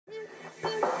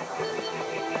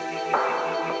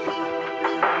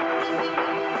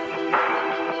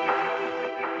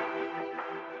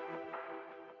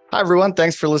everyone.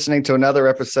 Thanks for listening to another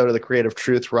episode of The Creative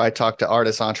Truth, where I talk to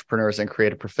artists, entrepreneurs, and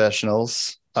creative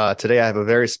professionals. Today, I have a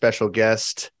very special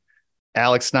guest,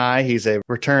 Alex Nye. He's a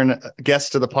return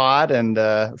guest to the pod and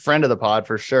a friend of the pod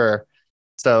for sure.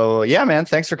 So, yeah, man,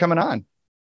 thanks for coming on.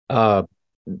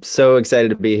 So excited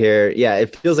to be here. Yeah,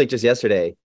 it feels like just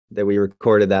yesterday that we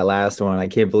recorded that last one. I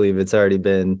can't believe it's already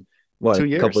been, Two a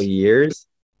years. couple of years?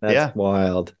 That's Yeah.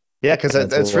 wild. Yeah, because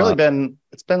That's it's really wild.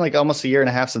 been like almost a year and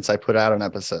a half since I put out an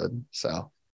episode. So,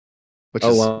 which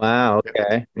Oh, is, wow.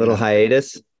 Okay. Little yeah.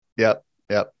 hiatus. Yep.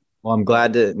 Yep. Well, I'm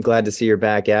glad to see you're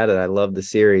back at it. I love the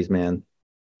series, man.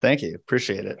 Thank you.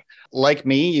 Appreciate it. Like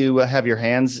me, you have your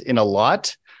hands in a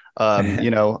lot.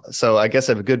 So I guess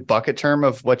a good bucket term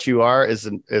of what you are is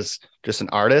just an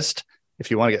artist. If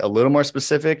you want to get a little more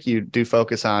specific, you do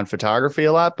focus on photography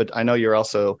a lot, but I know you're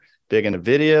also big into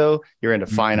video, you're into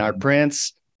fine art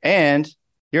prints, and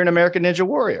you're an American Ninja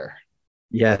Warrior.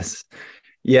 Yes.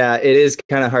 Yeah, it is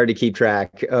kind of hard to keep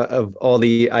track of all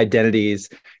the identities.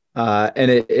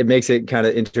 And it makes it kind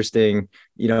of interesting,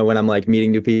 when I'm like meeting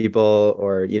new people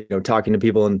or, talking to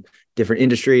people in different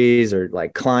industries or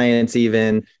like clients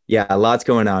even. Yeah, lots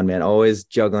going on, man. Always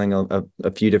juggling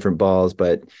a few different balls,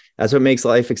 but that's what makes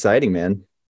life exciting, man.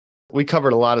 We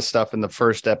covered a lot of stuff in the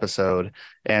first episode.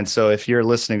 And so if you're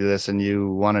listening to this and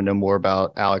you want to know more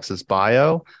about Alex's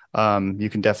bio, you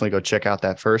can definitely go check out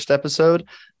that first episode.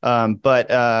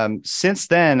 But since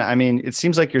then, I mean, it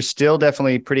seems like you're still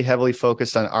definitely pretty heavily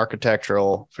focused on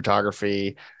architectural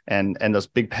photography and those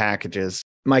big packages.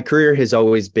 My career has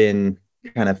always been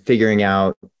kind of figuring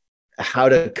out how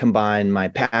to combine my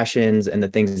passions and the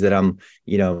things that I'm,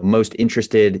 most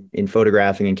interested in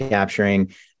photographing and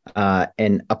capturing,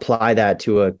 and apply that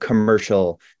to a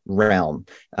commercial realm,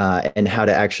 and how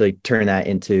to actually turn that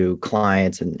into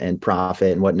clients and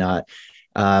profit and whatnot.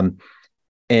 And,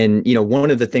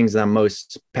 one of the things that I'm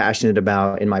most passionate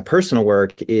about in my personal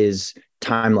work is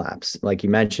time lapse, like you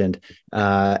mentioned.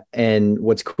 And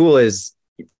what's cool is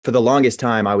for the longest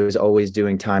time, I was always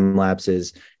doing time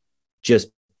lapses just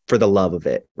for the love of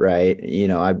it, right?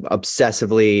 I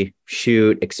obsessively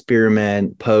shoot,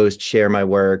 experiment, post, share my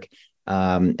work,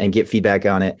 and get feedback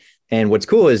on it. And what's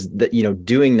cool is that,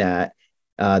 doing that,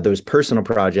 those personal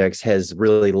projects has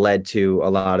really led to a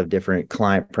lot of different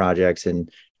client projects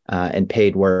and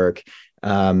paid work.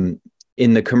 In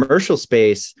the commercial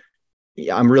space,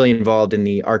 I'm really involved in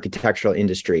the architectural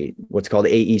industry, what's called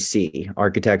AEC,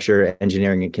 architecture,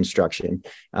 engineering, and construction,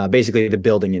 basically the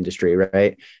building industry,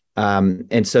 right?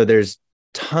 And so there's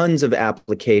tons of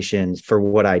applications for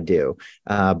what I do,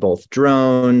 both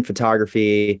drone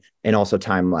photography and also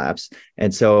time lapse.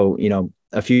 And so,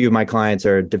 a few of my clients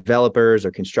are developers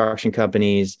or construction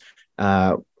companies,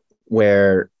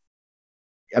 where,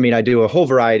 I mean, I do a whole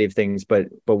variety of things, but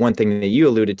one thing that you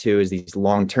alluded to is these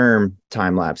long-term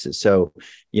time lapses. So,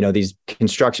 these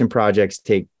construction projects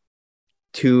take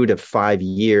 2 to 5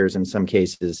 years in some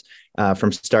cases,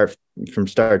 from start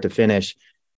to finish.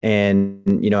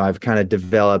 And, I've kind of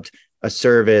developed a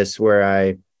service where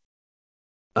I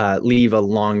leave a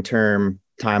long-term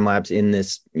time lapse in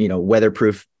this,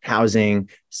 weatherproof housing,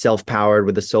 self-powered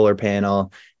with a solar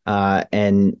panel.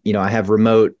 And, I have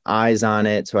remote eyes on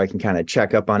it, so I can kind of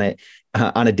check up on it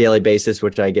on a daily basis,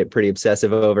 which I get pretty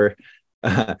obsessive over.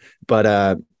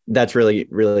 But that's really,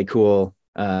 really cool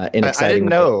and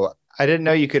exciting. I didn't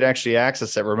know you could actually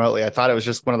access it remotely. I thought it was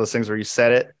just one of those things where you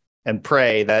set it and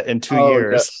pray that in 2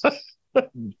 years. No.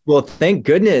 Well, thank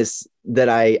goodness that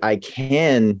I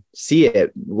can see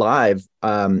it live,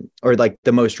 or like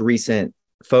the most recent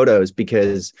photos,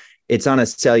 because it's on a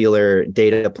cellular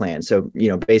data plan. So,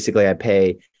 basically I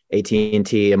pay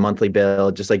AT&T a monthly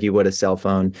bill, just like you would a cell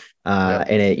phone.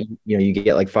 And it, you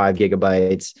get like 5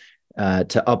 gigabytes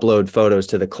to upload photos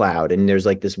to the cloud. And there's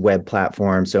like this web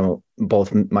platform. So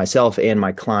both myself and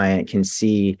my client can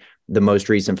see the most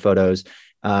recent photos.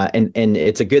 And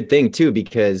it's a good thing too,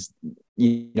 because,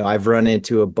 I've run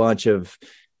into a bunch of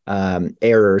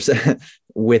errors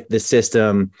with the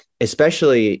system,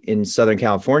 especially in Southern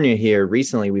California. Here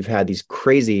recently, we've had these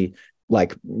crazy,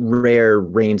 like rare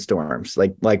rainstorms,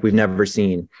 like we've never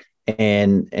seen.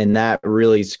 And that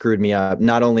really screwed me up.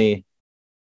 Not only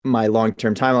my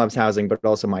long-term time-lapse housing, but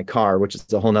also my car, which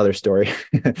is a whole nother story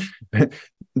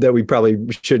that we probably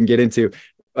shouldn't get into.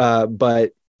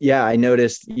 But yeah, I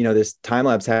noticed, this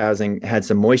time-lapse housing had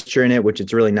some moisture in it, which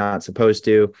it's really not supposed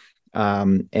to.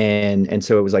 And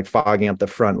so it was like fogging up the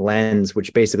front lens,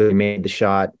 which basically made the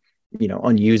shot,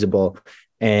 unusable.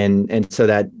 And so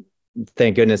that,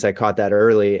 thank goodness I caught that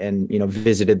early and,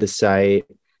 visited the site,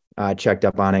 checked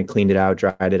up on it, cleaned it out,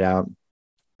 dried it out.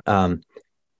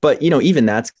 But, even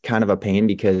that's kind of a pain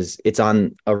because it's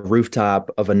on a rooftop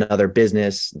of another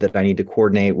business that I need to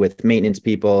coordinate with maintenance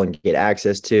people and get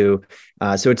access to.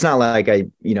 So it's not like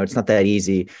it's not that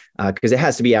easy because it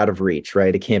has to be out of reach,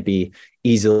 right? It can't be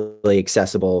easily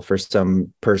accessible for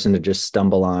some person to just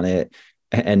stumble on it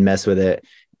and mess with it.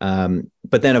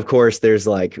 But then of course there's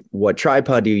like, what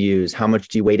tripod do you use? How much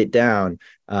do you weight it down?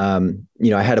 I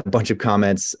had a bunch of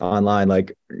comments online,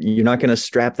 like, you're not going to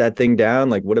strap that thing down.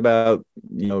 Like, what about,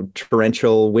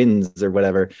 torrential winds or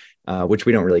whatever, which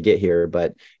we don't really get here.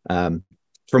 But, from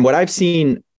what I've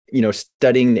seen,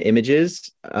 studying the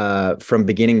images, from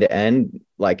beginning to end,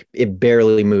 like it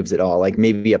barely moves at all, like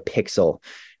maybe a pixel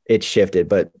it shifted,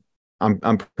 but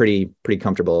I'm pretty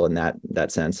comfortable in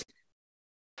that sense.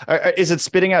 Is it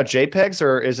spitting out JPEGs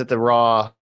or is it the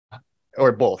raw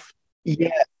or both? Yeah,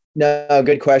 no,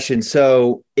 good question.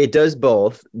 So it does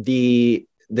both. Essentially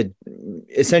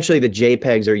the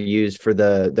JPEGs are used for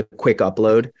the quick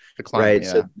upload, The client, right?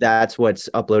 yeah. So that's what's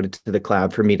uploaded to the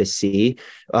cloud for me to see.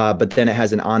 But then it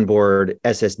has an onboard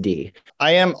SSD.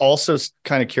 I am also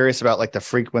kind of curious about like the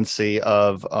frequency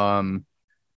of,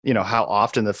 how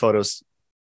often the photos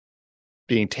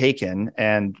being taken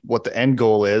and what the end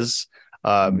goal is.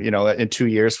 In 2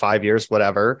 years, 5 years,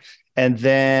 whatever. And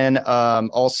then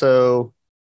also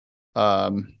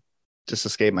just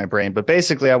escaped my brain. But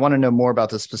basically, I want to know more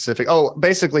about the specific. Oh,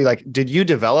 basically, like, did you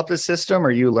develop the system or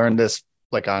you learned this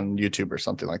like on YouTube or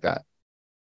something like that?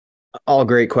 All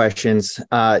great questions.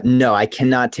 No, I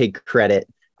cannot take credit.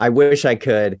 I wish I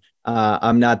could.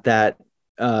 I'm not that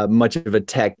much of a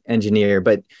tech engineer,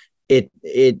 but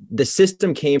the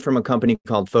system came from a company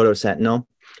called Photo Sentinel.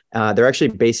 They're actually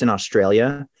based in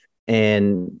Australia,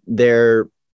 and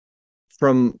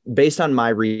based on my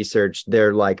research,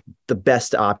 they're like the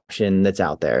best option that's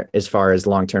out there as far as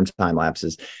long-term time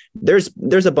lapses. There's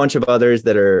a bunch of others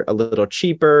that are a little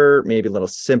cheaper, maybe a little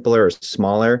simpler or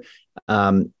smaller.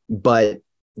 But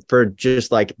for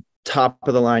just like top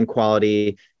of the line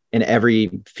quality and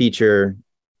every feature,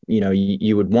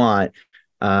 you would want,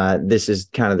 this is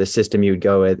kind of the system you would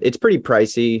go with. It's pretty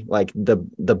pricey. Like the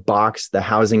box, the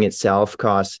housing itself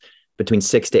costs between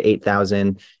 6,000 to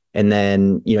 8,000. And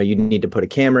then, you need to put a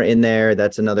camera in there.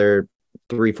 That's another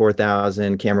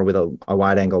 3,000-4,000. Camera with a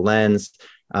wide angle lens,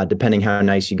 depending how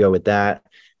nice you go with that.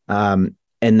 And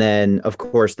then of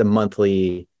course the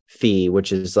monthly fee,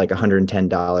 which is like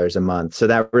 $110 a month. So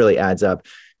that really adds up,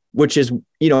 which is,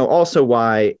 also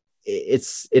why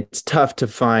it's tough to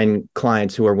find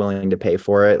clients who are willing to pay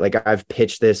for it. Like I've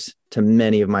pitched this to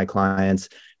many of my clients.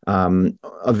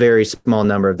 A very small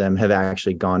number of them have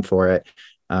actually gone for it.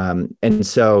 And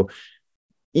so,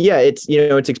 yeah, it's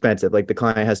expensive. Like the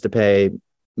client has to pay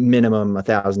minimum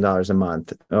 $1,000 a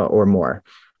month or more,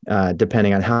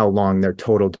 depending on how long their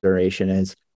total duration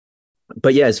is.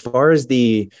 But yeah, as far as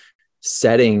the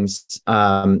settings,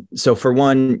 so for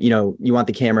one, you want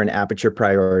the camera and aperture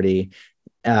priority.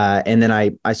 And then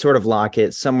I sort of lock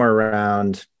it somewhere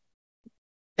around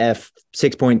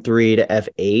f6.3 to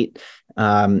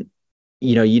f8.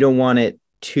 You don't want it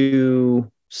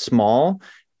too small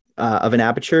of an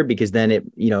aperture, because then it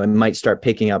might start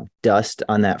picking up dust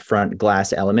on that front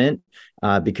glass element,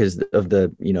 because of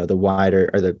the wider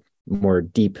or the more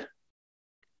deep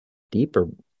or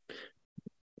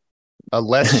a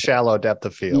less shallow depth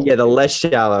of field. Yeah, the less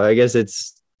shallow. I guess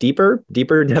it's deeper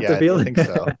depth of field. I think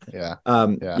so. Yeah.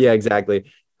 Yeah,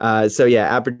 exactly. So yeah,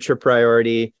 aperture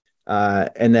priority.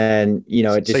 And then,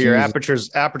 it just, so your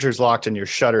aperture's locked and your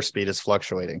shutter speed is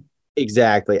fluctuating.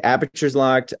 Exactly. Aperture's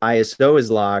locked. ISO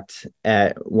is locked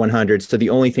at 100. So the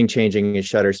only thing changing is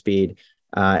shutter speed.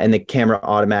 And the camera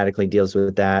automatically deals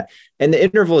with that. And the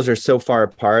intervals are so far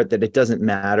apart that it doesn't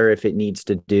matter if it needs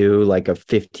to do like a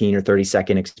 15 or 30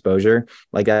 second exposure.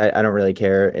 Like I don't really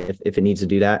care if it needs to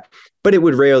do that, but it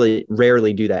would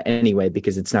rarely do that anyway,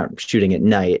 because it's not shooting at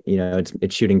night,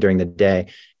 it's shooting during the day.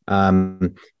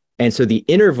 And so the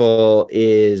interval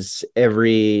is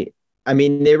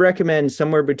they recommend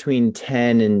somewhere between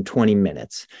 10 and 20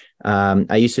 minutes.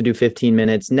 I used to do 15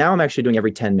 minutes. Now I'm actually doing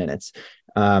every 10 minutes.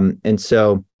 And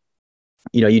so,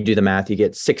 you do the math, you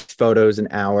get 6 photos an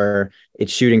hour.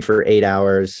 It's shooting for 8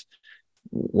 hours,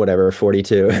 whatever,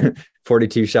 42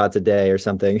 shots a day or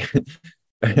something.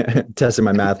 Testing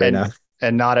my math right now.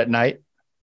 And not at night?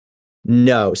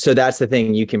 No. So that's the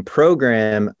thing. You can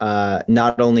program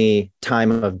not only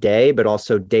time of day, but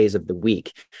also days of the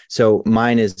week. So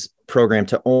mine is programmed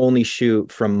to only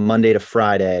shoot from Monday to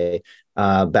Friday,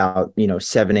 about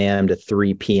 7 a.m. to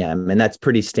 3 p.m. And that's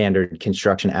pretty standard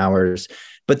construction hours.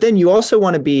 But then you also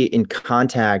want to be in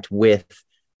contact with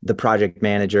the project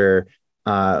manager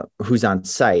who's on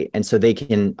site. And so they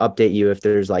can update you if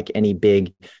there's like any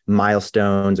big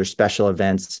milestones or special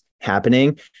events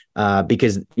happening,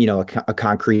 because, you know, a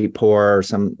concrete pour or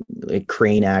some like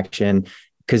crane action.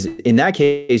 Because in that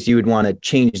case, you would want to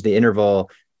change the interval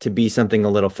to be something a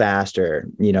little faster,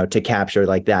 you know, to capture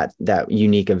like that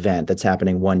unique event that's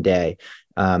happening one day.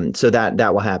 So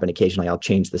that will happen occasionally. I'll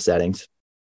change the settings.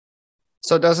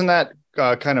 So doesn't that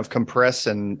kind of compress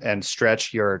and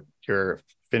stretch your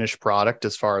finished product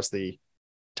as far as the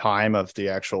time of the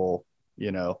actual,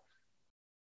 you know,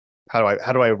 how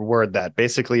do I word that?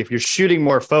 Basically, if you're shooting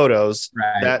more photos,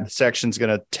 Right. that section's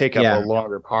going to take up a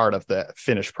longer part of the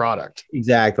finished product.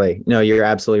 Exactly. No, you're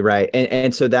absolutely right.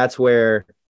 And so that's where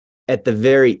at the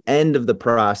very end of the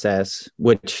process,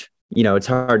 which, you know, it's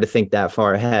hard to think that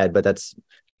far ahead, but that's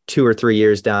 2 or 3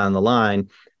 years down the line.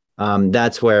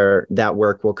 That's where that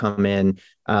work will come in,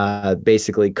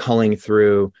 basically culling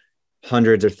through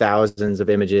hundreds or thousands of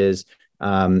images.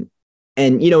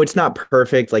 And, you know, it's not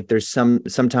perfect. Like there's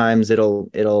sometimes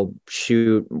it'll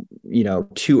shoot, you know,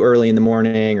 too early in the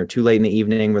morning or too late in the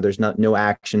evening where there's no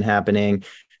action happening,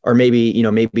 or maybe, you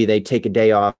know, maybe they take a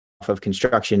day off of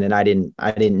construction and I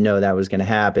didn't know that was going to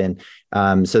happen.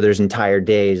 So there's entire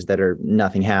days that are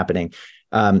nothing happening.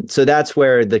 So that's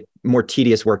where the more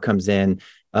tedious work comes in,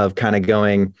 of kind of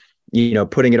going, you know,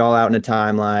 putting it all out in a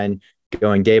timeline,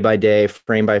 going day by day,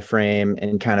 frame by frame,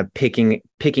 and kind of picking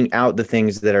out the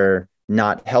things that are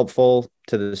not helpful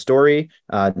to the story,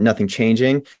 nothing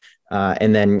changing.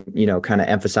 And then, you know, kind of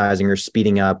emphasizing or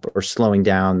speeding up or slowing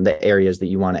down the areas that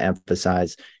you want to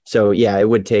emphasize. So yeah, it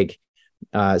would take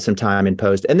some time in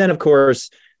post. And then of course,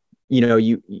 you know,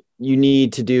 you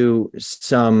need to do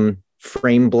some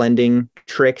frame blending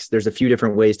tricks. There's a few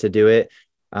different ways to do it.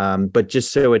 But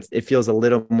just so it feels a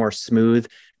little more smooth,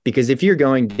 because if you're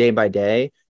going day by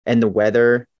day and the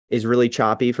weather is really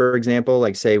choppy, for example,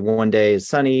 like say one day is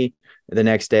sunny, the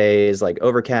next day is like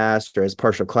overcast or has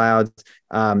partial clouds,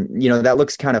 you know, that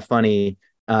looks kind of funny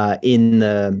in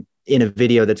a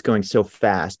video that's going so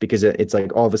fast, because it's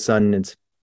like all of a sudden it's,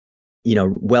 you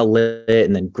know, well lit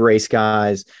and then gray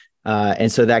skies.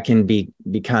 And so that can be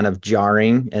kind of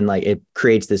jarring, and like it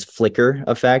creates this flicker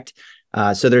effect.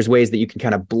 So there's ways that you can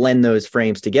kind of blend those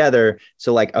frames together.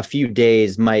 So like a few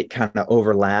days might kind of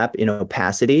overlap in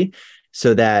opacity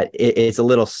so that it's a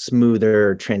little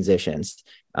smoother transitions.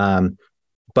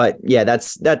 But yeah,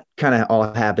 that kind of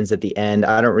all happens at the end.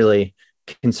 I don't really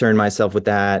concern myself with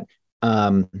that.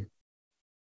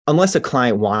 Unless a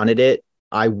client wanted it,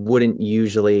 I wouldn't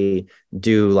usually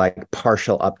do like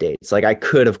partial updates. Like I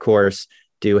could, of course,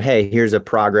 do, hey, here's a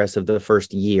progress of the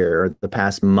first year or the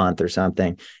past month or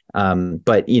something.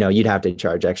 But, you know, you'd have to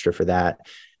charge extra for that.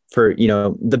 For, you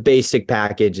know, the basic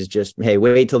package is just, hey,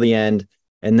 wait till the end,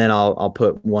 and then I'll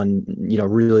put one, you know,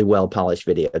 really well polished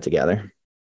video together.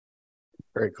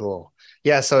 Very cool.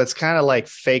 Yeah. So it's kind of like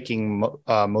faking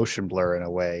motion blur in a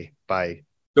way by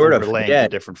Sort of, overlaying yeah. the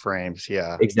different frames.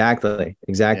 Yeah. Exactly.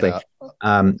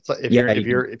 Yeah. So Yeah.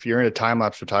 if you're into time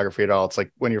lapse photography at all, it's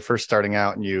like when you're first starting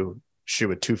out and you shoot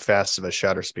with too fast of a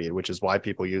shutter speed, which is why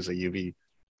people use a UV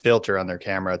filter on their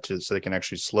camera so they can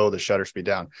actually slow the shutter speed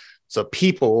down. So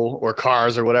people or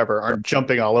cars or whatever aren't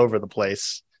jumping all over the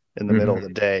place in the middle of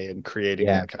the day and creating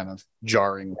that kind of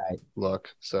jarring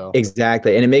look. So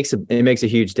exactly. And it makes a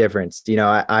huge difference. You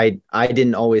know, I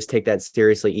didn't always take that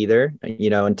seriously either, you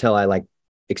know, until I like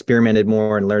experimented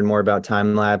more and learned more about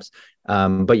time lapse.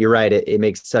 But you're right. It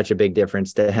makes such a big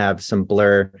difference to have some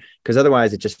blur, because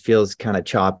otherwise it just feels kind of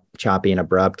choppy and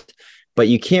abrupt. But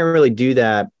you can't really do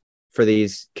that for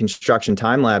these construction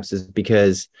time lapses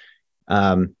because,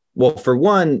 well, for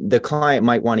one, the client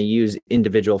might want to use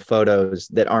individual photos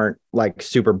that aren't like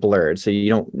super blurred. So you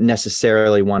don't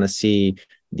necessarily want to see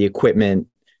the equipment,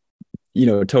 you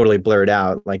know, totally blurred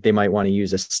out. Like they might want to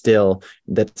use a still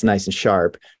that's nice and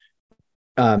sharp.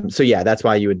 So yeah, that's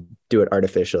why you would do it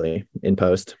artificially in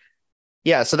post.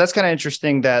 Yeah. So that's kind of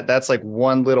interesting that's like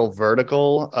one little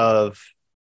vertical of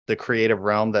the creative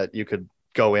realm that you could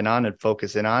go in on and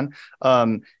focus in on.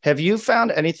 Have you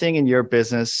found anything in your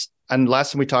business? And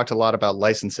last time we talked a lot about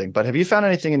licensing, but have you found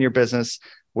anything in your business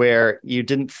where you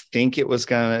didn't think it was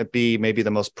going to be maybe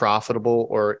the most profitable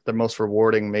or the most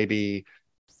rewarding, maybe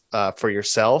for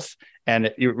yourself?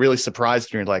 And you're really surprised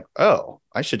and you're like, oh,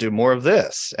 I should do more of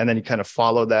this. And then you kind of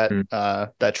follow that,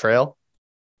 that trail.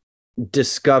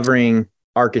 Discovering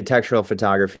architectural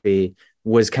photography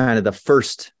was kind of the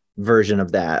first version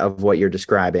of that, of what you're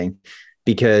describing,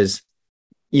 because,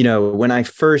 you know, when I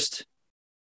first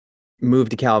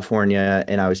moved to California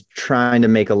and I was trying to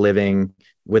make a living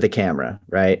with a camera,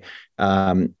 right?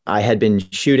 I had been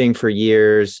shooting for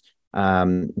years,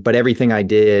 But everything I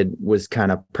did was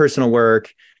kind of personal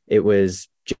work. It was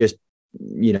just,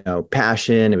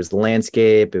 passion. It was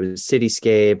landscape. It was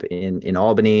cityscape in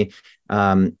Albany.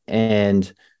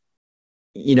 And,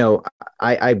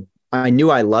 I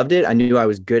knew I loved it. I knew I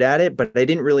was good at it, but I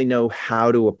didn't really know how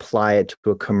to apply it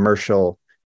to a commercial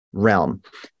realm.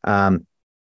 And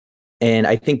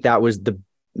I think that was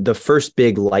the first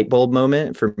big light bulb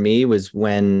moment for me, was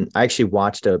when I actually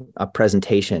watched a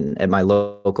presentation at my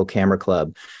local camera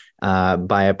club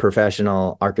by a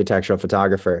professional architectural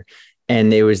photographer.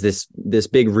 And there was this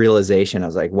big realization. I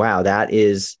was like, wow, that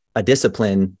is a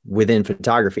discipline within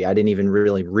photography. I didn't even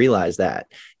really realize that.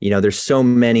 There's so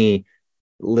many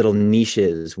little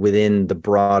niches within the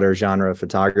broader genre of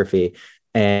photography.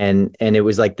 And it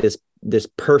was like this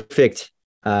perfect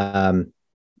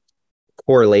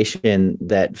correlation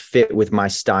that fit with my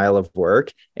style of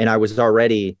work. And I was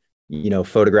already,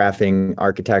 photographing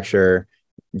architecture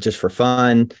just for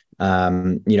fun.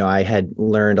 I had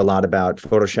learned a lot about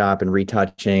Photoshop and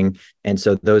retouching. And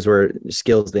so those were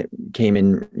skills that come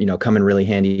in really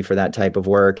handy for that type of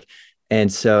work.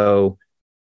 And so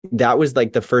that was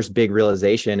like the first big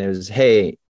realization. It was,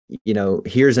 hey,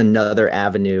 here's another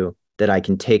avenue that I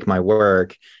can take my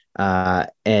work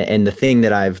and the thing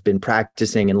that I've been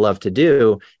practicing and love to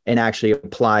do, and actually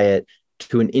apply it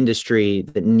to an industry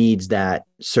that needs that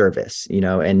service,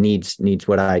 and needs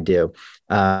what I do.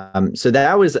 So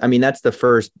that was, that's the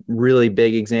first really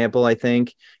big example, I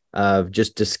think, of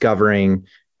just discovering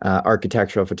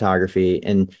architectural photography.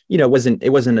 And, it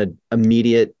wasn't an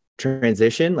immediate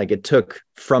transition. Like, it took,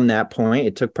 from that point,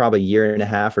 it took probably a year and a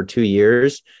half or 2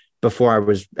 years before I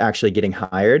was actually getting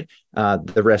hired.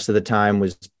 The rest of the time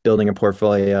was building a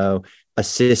portfolio,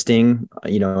 assisting,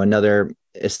 another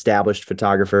established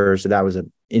photographer. So that was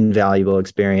an invaluable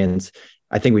experience.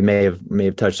 I think we may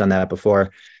have touched on that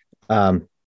before. And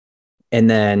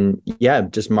then,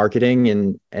 just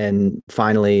marketing and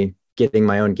finally getting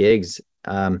my own gigs.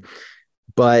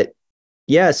 But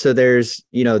so there's,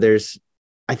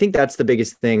 I think that's the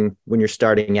biggest thing when you're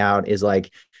starting out, is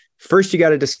like, first you got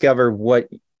to discover what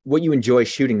you enjoy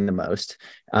shooting the most,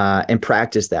 and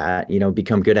practice that,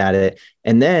 become good at it.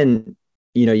 And then,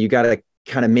 you got to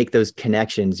kind of make those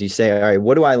connections. You say, all right,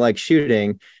 what do I like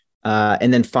shooting?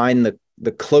 And then find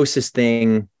the closest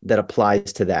thing that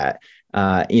applies to that.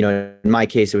 In my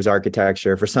case, it was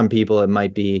architecture. For some people, it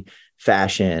might be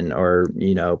fashion or,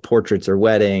 portraits or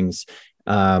weddings,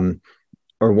 or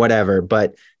whatever.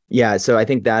 But so I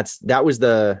think that was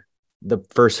the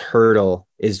first hurdle,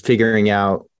 is figuring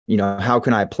out, how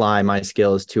can I apply my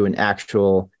skills to an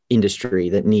actual industry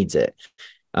that needs it?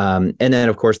 And then,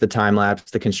 of course, the time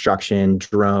lapse, the construction,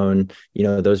 drone,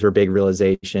 those were big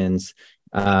realizations.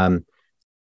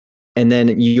 And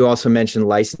then you also mentioned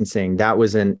licensing. That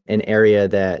was an area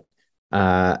that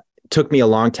took me a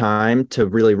long time to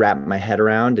really wrap my head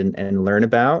around and learn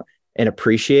about and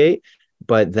appreciate.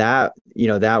 But that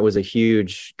was a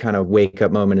huge kind of wake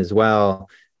up moment as well.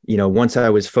 Once I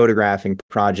was photographing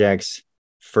projects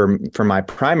for my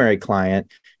primary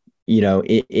client,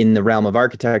 in the realm of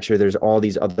architecture, there's all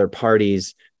these other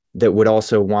parties that would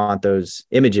also want those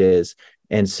images.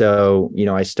 And so,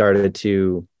 I started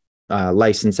to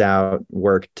license out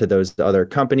work to those other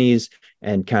companies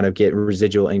and kind of get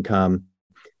residual income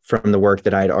from the work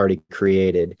that I had already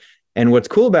created. And what's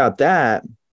cool about that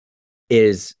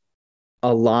is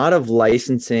a lot of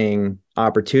licensing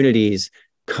opportunities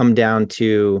come down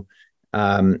to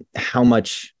how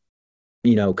much,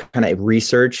 kind of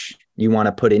research you want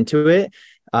to put into it.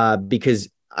 Because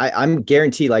I'm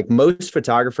guaranteed, like, most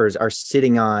photographers are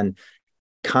sitting on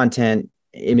content,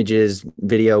 images,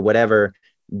 video, whatever,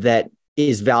 that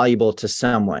is valuable to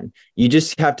someone. You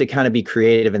just have to kind of be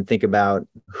creative and think about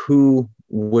who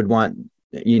would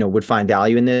would find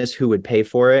value in this, who would pay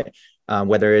for it,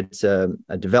 whether it's a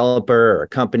developer or a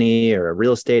company or a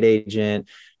real estate agent,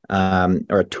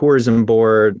 or a tourism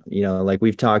board, like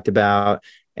we've talked about.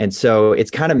 And so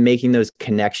it's kind of making those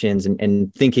connections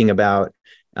and thinking about,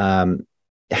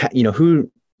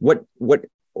 what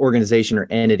organization or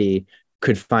entity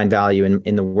could find value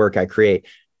in the work I create.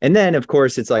 And then, of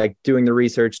course, it's like doing the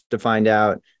research to find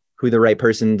out who the right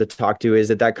person to talk to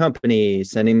is at that company,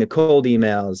 sending the cold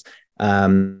emails,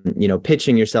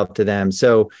 pitching yourself to them.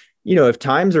 So, if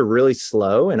times are really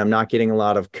slow and I'm not getting a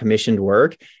lot of commissioned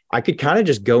work, I could kind of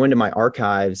just go into my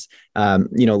archives,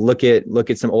 look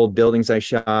at some old buildings I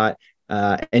shot,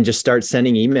 and just start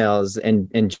sending emails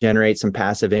and generate some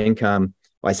passive income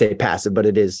I say passive, but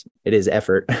it is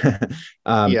effort.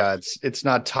 Yeah, it's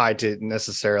not tied to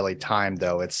necessarily time,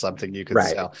 though. It's something you could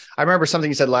Right. sell. I remember something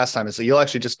you said last time is that you'll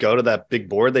actually just go to that big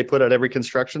board they put at every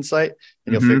construction site,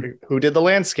 and you'll figure who did the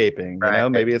landscaping. You know, Right.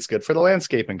 maybe it's good for the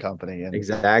landscaping company. And yeah,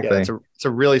 Exactly. it's a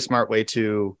really smart way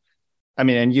to. I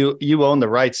mean, and you own the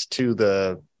rights to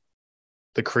the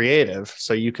creative,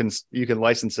 so you can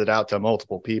license it out to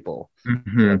multiple people. You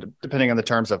know, depending on the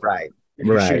terms of Right. if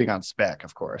you're Right. shooting on spec,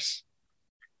 of course.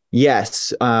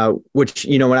 Yes. Which,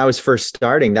 when I was first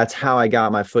starting, that's how I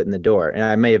got my foot in the door. And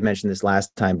I may have mentioned this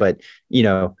last time, but,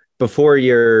 before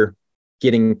you're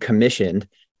getting commissioned,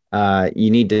 you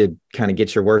need to kind of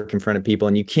get your work in front of people.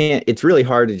 And it's really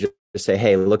hard to just say,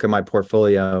 hey, look at my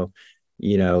portfolio,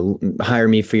 hire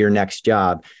me for your next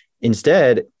job.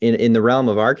 Instead, in the realm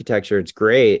of architecture, it's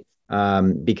great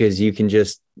because you can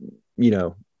just,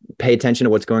 pay attention to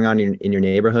what's going on in your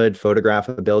neighborhood, photograph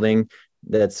a building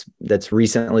that's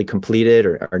recently completed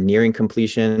or nearing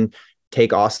completion,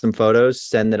 take awesome photos,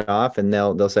 send it off, and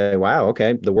they'll say, wow,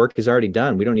 okay, the work is already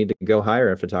done. We don't need to go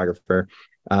hire a photographer.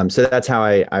 So that's how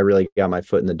I really got my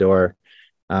foot in the door.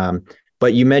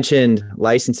 But you mentioned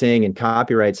licensing and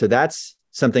copyright. So that's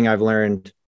something I've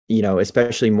learned,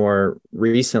 especially more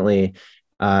recently,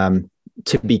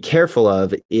 to be careful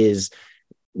of is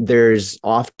there's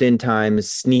oftentimes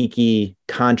sneaky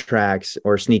contracts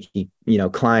or sneaky,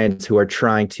 clients who are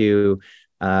trying to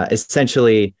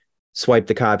essentially swipe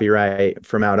the copyright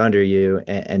from out under you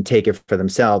and take it for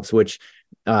themselves, which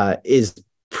is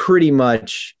pretty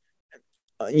much,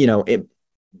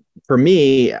 for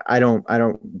me, I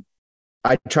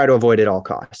try to avoid at all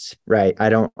costs, right? I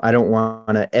don't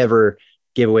want to ever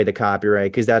give away the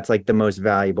copyright because that's like the most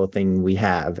valuable thing we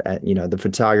have. The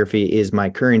photography is my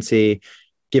currency.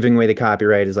 Giving away the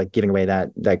copyright is like giving away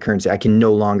that currency. I can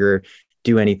no longer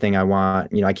do anything I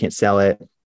want. I can't sell it.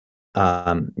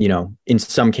 In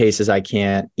some cases, I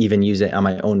can't even use it on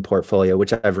my own portfolio,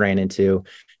 which I've ran into.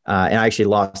 And I actually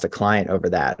lost a client over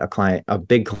that. A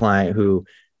big client who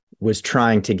was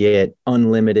trying to get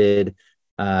unlimited,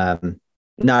 not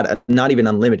even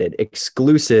unlimited,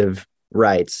 exclusive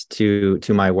rights to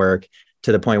my work,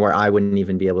 to the point where I wouldn't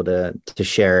even be able to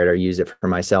share it or use it for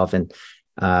myself. And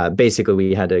basically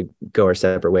we had to go our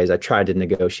separate ways. I tried to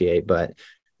negotiate, but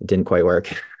it didn't quite work.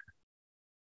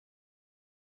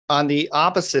 On the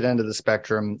opposite end of the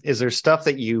spectrum, is there stuff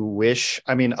that you wish,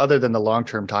 I mean, other than the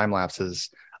long-term time lapses,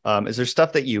 is there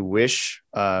stuff that you wish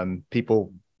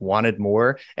people wanted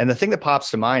more? And the thing that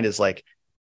pops to mind is like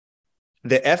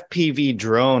the FPV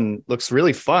drone looks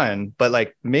really fun, but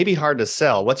like maybe hard to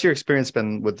sell. What's your experience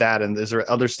been with that? And is there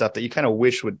other stuff that you kind of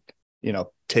wish would,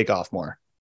 take off more?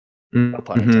 No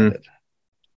pun intended.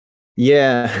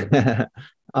 Yeah.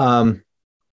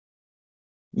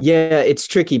 Yeah, it's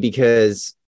tricky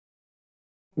because,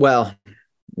 well,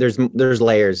 there's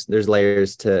layers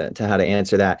to how to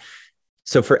answer that.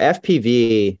 So for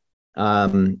FPV,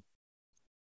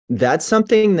 that's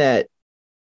something that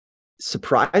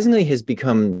surprisingly has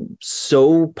become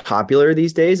so popular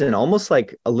these days and almost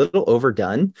like a little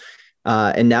overdone.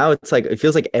 And now it's like, it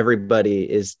feels like everybody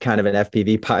is kind of an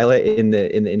FPV pilot in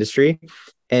the industry.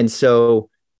 And so,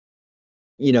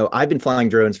 I've been flying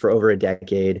drones for over a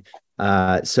decade.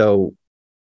 So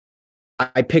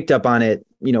I picked up on it,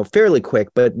 fairly quick,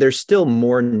 but there's still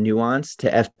more nuance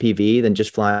to FPV than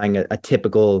just flying a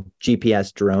typical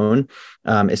GPS drone,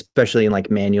 especially in like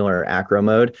manual or acro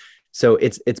mode. So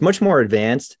it's much more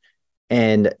advanced.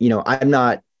 And, I'm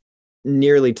not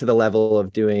nearly to the level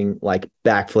of doing like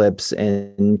backflips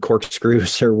and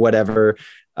corkscrews or whatever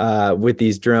with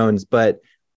these drones. But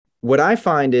what I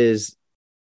find is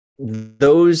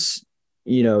those,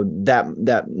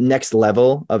 that next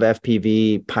level of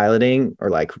FPV piloting or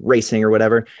like racing or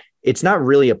whatever, it's not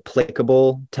really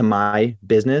applicable to my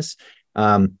business.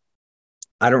 I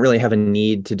don't really have a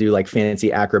need to do like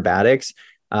fancy acrobatics.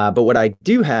 But what I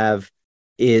do have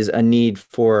is a need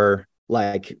for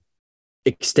like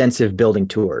extensive building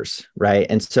tours, right?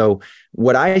 And so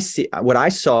what I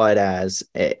saw it as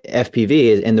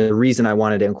FPV, and the reason I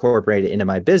wanted to incorporate it into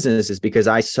my business is because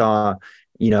I saw,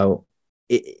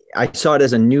 I saw it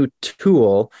as a new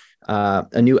tool,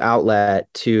 a new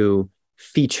outlet to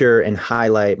feature and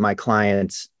highlight my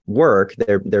clients' work,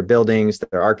 their buildings,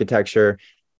 their architecture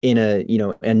in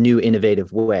a new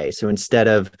innovative way. So instead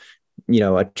of,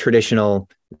 a traditional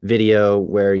video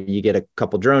where you get a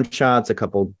couple drone shots, a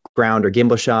couple ground or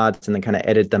gimbal shots, and then kind of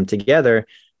edit them together,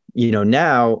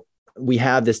 now we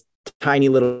have this tiny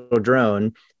little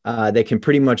drone that can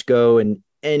pretty much go in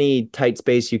any tight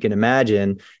space you can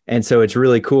imagine. And so it's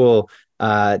really cool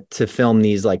to film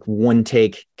these like one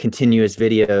take continuous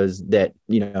videos that,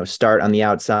 start on the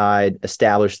outside,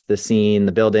 establish the scene,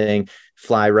 the building,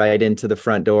 fly right into the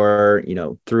front door,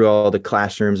 through all the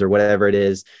classrooms or whatever it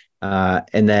is.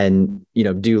 And then,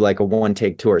 do like a one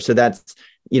take tour. So that's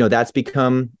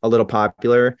become a little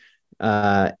popular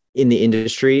in the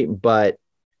industry, but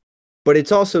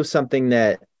it's also something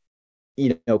that,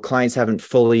 clients haven't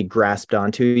fully grasped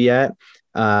onto yet.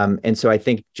 And so I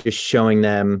think just showing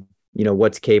them,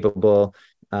 what's capable,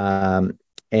 and,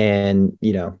 and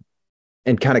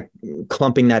kind of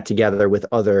clumping that together with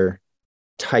other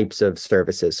types of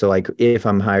services. So like if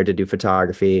I'm hired to do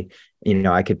photography,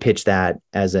 I could pitch that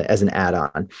as an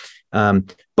add-on.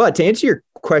 But to answer your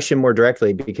question more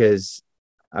directly, because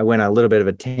I went on a little bit of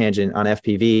a tangent on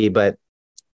FPV, but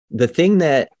the thing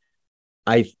that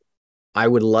I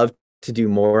would love to do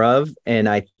more of, and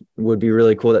I would be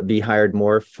really cool to be hired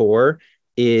more for,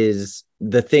 is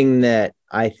the thing that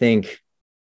I think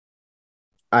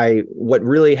what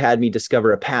really had me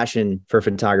discover a passion for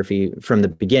photography from the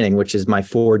beginning, which is my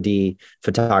 4D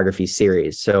photography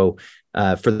series. So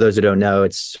for those who don't know,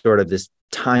 it's sort of this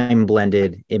time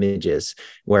blended images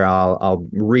where I'll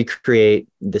recreate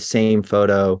the same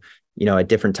photo, at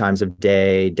different times of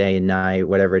day and night,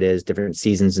 whatever it is, different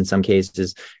seasons in some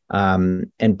cases,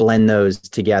 and blend those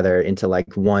together into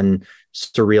like one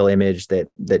surreal image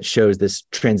that shows this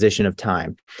transition of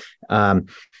time.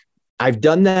 I've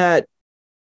done that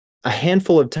a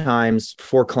handful of times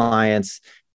for clients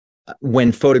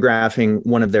when photographing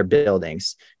one of their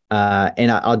buildings.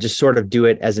 And I'll just sort of do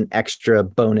it as an extra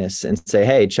bonus and say,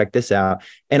 hey, check this out.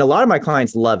 And a lot of my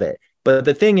clients love it. But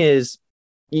the thing is,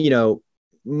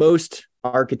 most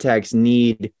architects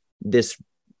need this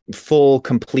full,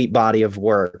 complete body of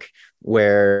work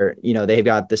where, they've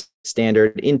got the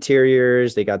standard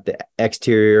interiors, they got the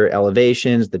exterior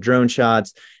elevations, the drone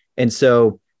shots. And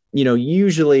so,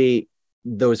 usually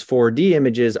those 4D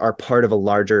images are part of a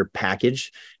larger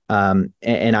package. And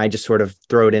I just sort of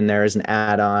throw it in there as an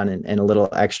add-on and a little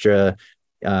extra,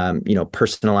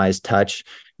 personalized touch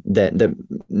that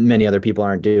many other people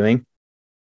aren't doing.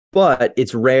 But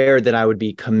it's rare that I would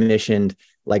be commissioned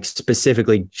like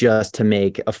specifically just to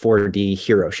make a 4D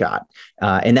hero shot.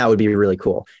 And that would be really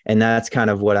cool. And that's kind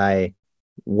of what I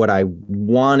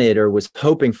wanted or was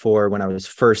hoping for when I was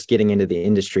first getting into the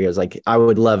industry. I was like, I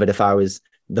would love it if I was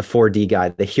the 4D guy,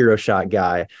 the hero shot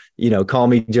guy, call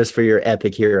me just for your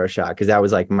epic hero shot. Cause that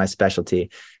was like my specialty.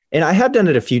 And I have done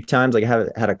it a few times. Like I have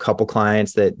had a couple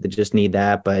clients that just need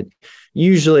that, but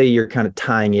usually you're kind of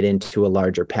tying it into a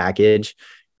larger package.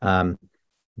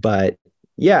 But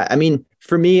yeah, I mean,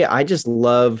 for me, I just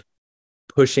love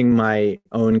pushing my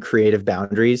own creative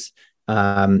boundaries.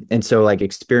 And so like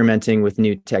experimenting with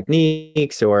new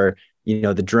techniques or,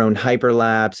 the drone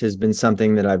hyperlapse has been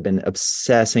something that I've been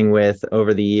obsessing with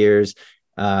over the years.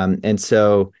 And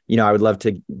so, I would love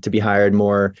to be hired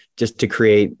more just to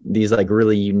create these like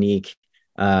really unique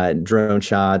drone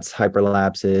shots,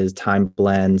 hyperlapses, time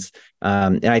blends.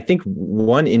 And I think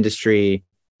one industry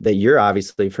that you're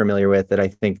obviously familiar with that I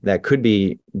think that could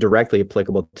be directly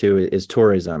applicable to is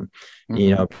tourism,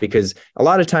 because a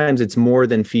lot of times it's more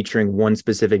than featuring one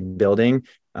specific building.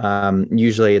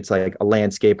 Usually it's like a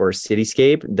landscape or a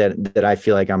cityscape that I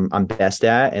feel like I'm best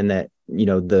at, and that,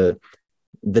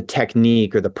 the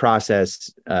technique or the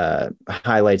process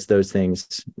highlights those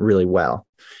things really well.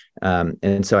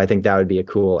 And so I think that would be a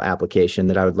cool application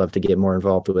that I would love to get more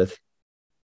involved with.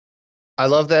 I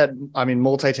love that. I mean,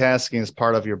 multitasking is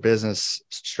part of your business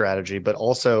strategy, but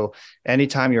also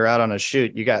anytime you're out on a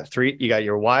shoot, you got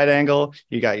your wide angle,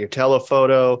 you got your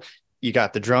telephoto, you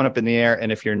got the drone up in the air.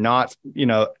 And if you're not,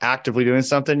 actively doing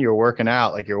something, you're working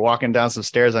out, like you're walking down some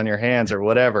stairs on your hands or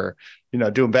whatever,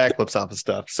 doing backflips off of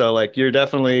stuff. So like, you're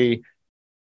definitely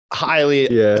highly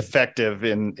effective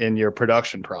in your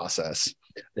production process.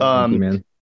 Thank you, man.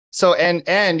 So, and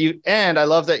I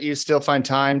love that you still find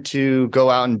time to go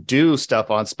out and do stuff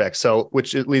on spec. So,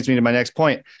 which leads me to my next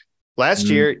point. Last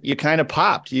year, you kind of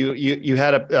popped. You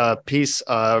had a piece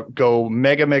go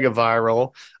mega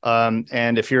viral.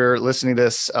 And if you're listening to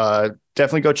this,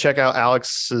 definitely go check out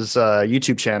Alex's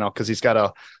YouTube channel, because he's got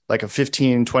a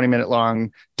 15-20 minute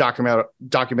long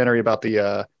documentary about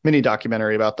the mini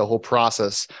documentary about the whole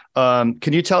process. Can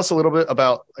you tell us a little bit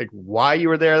about like why you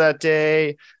were there that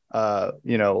day?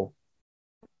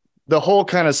 The whole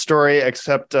kind of story,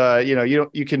 except,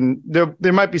 you can,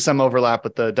 there might be some overlap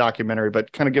with the documentary,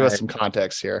 but kind of give us some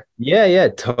context here. Yeah,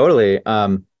 totally.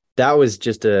 That was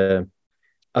just a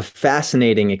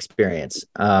fascinating experience.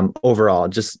 Overall,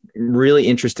 just really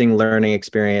interesting learning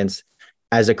experience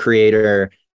as a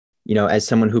creator, as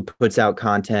someone who puts out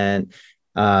content,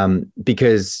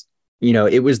 because,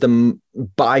 it was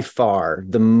by far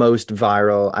the most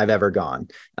viral I've ever gone.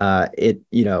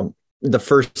 The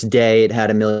first day it had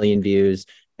 1 million views.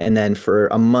 And then for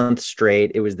a month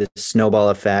straight, it was this snowball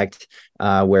effect,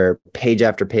 where page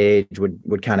after page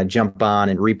would kind of jump on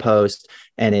and repost,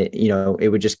 and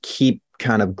it would just keep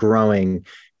kind of growing,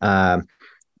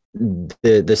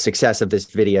 the success of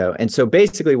this video. And so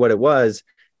basically what it was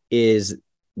is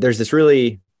there's this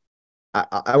really,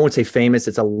 I won't say famous,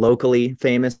 it's a locally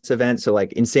famous event. So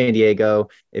like in San Diego,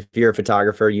 if you're a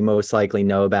photographer, you most likely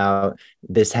know about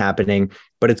this happening,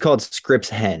 but it's called Scripps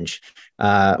Henge,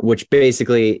 which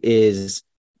basically is,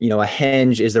 a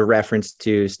henge is a reference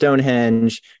to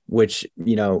Stonehenge, which,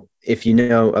 if you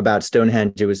know about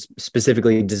Stonehenge, it was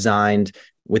specifically designed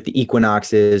with the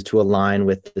equinoxes to align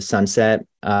with the sunset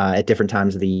at different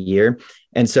times of the year.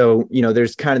 And so,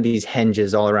 there's kind of these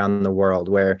henges all around the world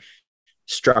where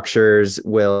structures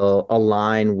will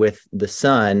align with the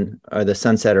sun or the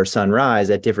sunset or sunrise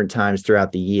at different times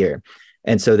throughout the year.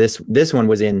 And so this one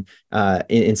was in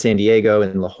San Diego,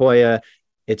 in La Jolla.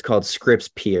 It's called Scripps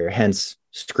Pier, hence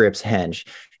Scripps Henge.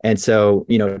 And so,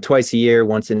 twice a year,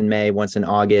 once in May, once in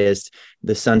August,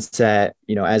 the sunset,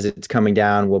 as it's coming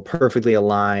down, will perfectly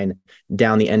align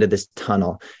down the end of this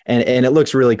tunnel. And it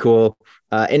looks really cool.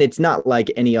 And it's not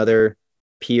like any other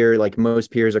pier. Like most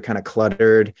piers are kind of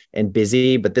cluttered and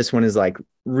busy, but this one is like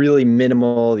really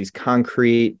minimal, these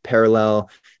concrete parallel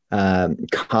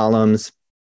columns,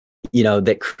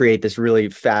 that create this really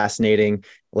fascinating,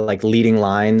 like leading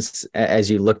lines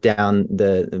as you look down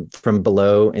from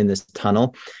below in this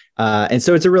tunnel. And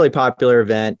so it's a really popular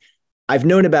event. I've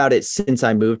known about it since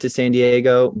I moved to San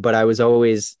Diego, but I was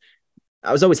always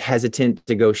hesitant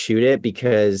to go shoot it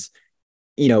because,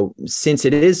 since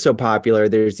it is so popular,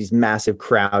 there's these massive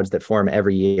crowds that form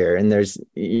every year. And there's,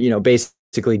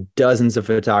 basically dozens of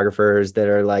photographers that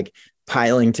are like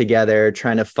piling together,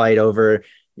 trying to fight over,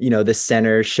 the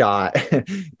center shot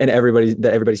and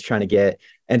everybody's trying to get.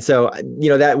 And so,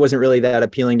 that wasn't really that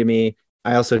appealing to me.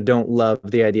 I also don't love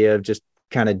the idea of just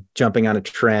kind of jumping on a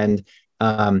trend.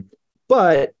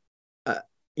 But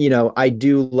I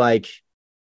do like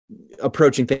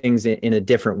approaching things in a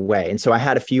different way. And so I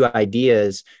had a few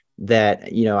ideas that,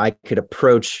 I could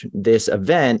approach this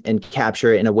event and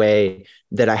capture it in a way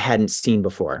that I hadn't seen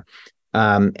before.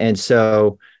 And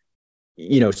so,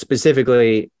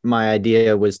 specifically my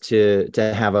idea was to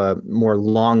have a more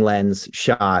long lens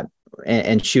shot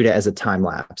and shoot it as a time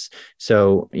lapse.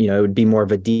 So, it would be more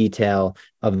of a detail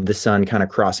of the sun kind of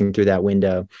crossing through that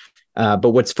window.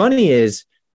 But what's funny is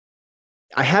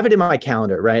I have it in my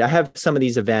calendar, right? I have some of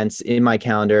these events in my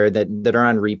calendar that are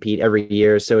on repeat every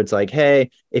year. So it's like,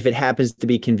 hey, if it happens to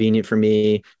be convenient for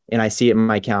me and I see it in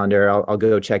my calendar, I'll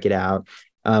go check it out.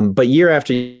 But year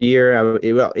after year,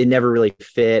 it never really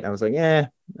fit. I was like,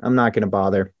 I'm not going to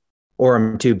bother, or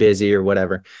I'm too busy or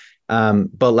whatever.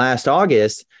 But last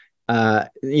August,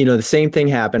 the same thing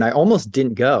happened. I almost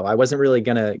didn't go. I wasn't really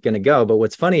gonna go. But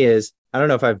what's funny is, I don't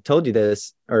know if I've told you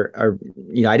this or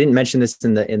I didn't mention this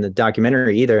in the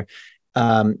documentary either.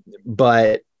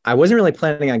 But I wasn't really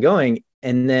planning on going.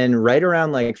 And then right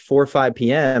around like 4 or 5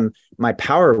 p.m., my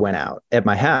power went out at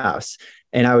my house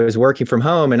and I was working from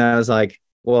home, and I was like,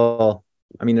 well,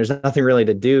 there's nothing really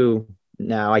to do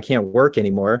now. I can't work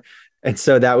anymore. And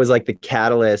so that was like the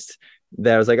catalyst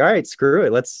that I was like, all right, screw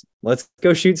it. Let's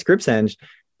go shoot Scripps Henge.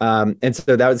 And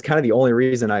so that was kind of the only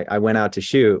reason I went out to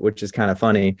shoot, which is kind of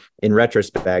funny in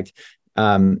retrospect.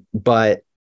 But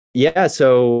yeah,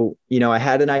 so, I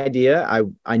had an idea.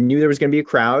 I knew there was going to be a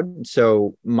crowd.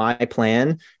 So my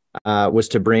plan was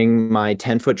to bring my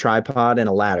 10-foot tripod and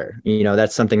a ladder.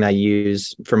 That's something I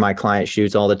use for my client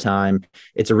shoots all the time.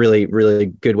 It's a really, really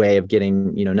good way of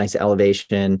getting, nice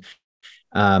elevation.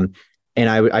 And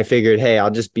I figured, hey,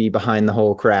 I'll just be behind the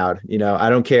whole crowd. I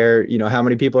don't care, how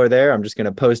many people are there. I'm just going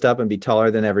to post up and be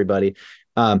taller than everybody.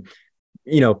 Long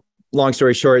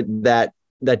story short, that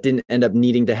didn't end up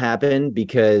needing to happen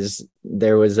because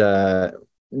there was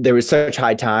such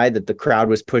high tide that the crowd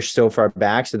was pushed so far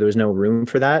back. So there was no room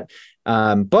for that.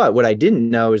 But what I didn't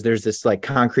know is there's this like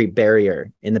concrete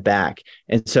barrier in the back.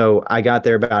 And so I got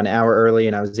there about an hour early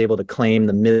and I was able to claim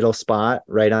the middle spot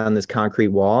right on this concrete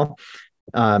wall.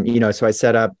 So I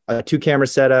set up a 2-camera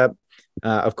setup.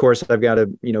 Of course, I've got to,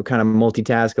 kind of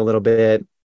multitask a little bit.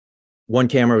 One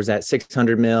camera was at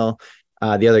 600 mil.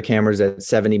 The other camera was at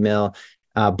 70 mil,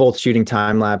 both shooting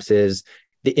time lapses.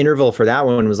 The interval for that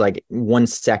one was like 1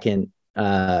 second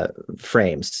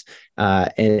frames.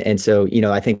 And so,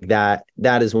 I think that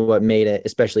is what made it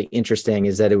especially interesting,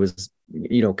 is that it was,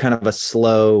 kind of a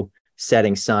slow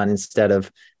setting sun instead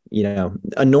of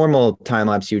a normal time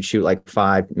lapse, you would shoot like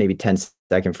 5, maybe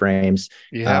 10-second frames.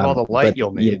 You have all the light But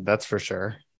you'll need, that's for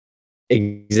sure.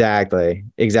 exactly.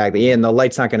 And the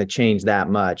light's not going to change that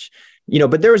much,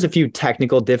 but there was a few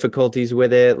technical difficulties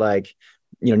with it, like,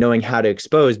 knowing how to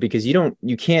expose, because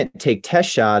you can't take test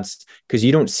shots because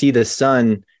you don't see the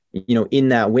sun, in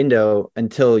that window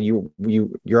until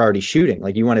you're already shooting.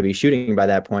 Like, you want to be shooting by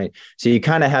that point. So you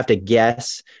kind of have to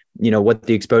guess, what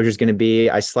the exposure is going to be.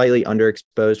 I slightly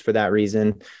underexposed for that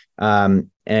reason.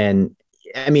 And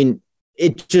I mean,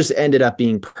 it just ended up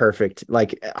being perfect.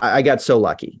 Like, I got so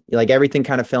lucky. Like, everything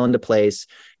kind of fell into place.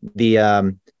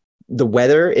 The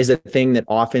weather is a thing that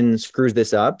often screws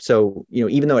this up. So,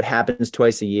 even though it happens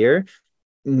twice a year,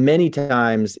 many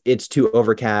times it's too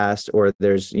overcast, or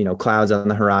there's, clouds on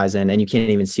the horizon and you can't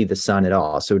even see the sun at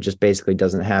all. So it just basically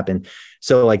doesn't happen.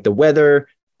 So, like, the weather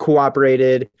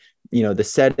cooperated, the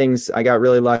settings, I got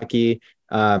really lucky.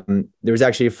 There was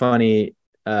actually a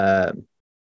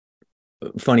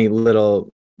funny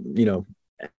little,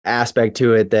 aspect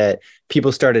to it, that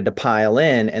people started to pile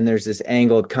in, and there's this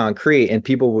angled concrete, and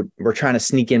people were trying to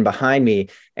sneak in behind me.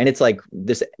 And it's like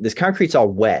this concrete's all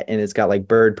wet, and it's got like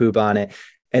bird poop on it.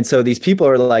 And so these people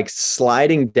are like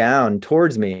sliding down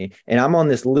towards me, and I'm on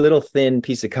this little thin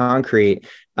piece of concrete.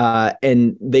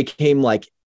 And they came like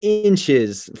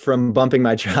inches from bumping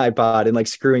my tripod and like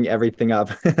screwing everything up.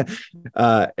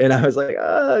 And I was like,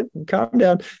 calm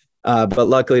down. But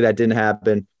luckily that didn't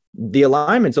happen. The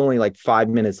alignment's only like 5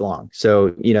 minutes long.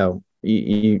 So,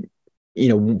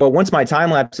 but once my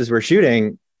time lapses were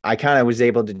shooting, I kind of was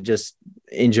able to just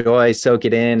soak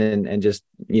it in, and just,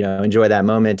 enjoy that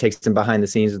moment, take some behind the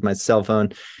scenes with my cell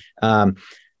phone.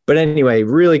 But anyway,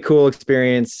 really cool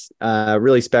experience,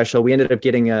 really special. We ended up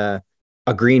getting a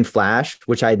green flash,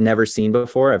 which I had never seen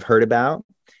before. I've heard about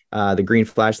the green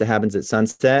flash that happens at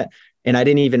sunset. And I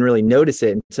didn't even really notice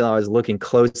it until I was looking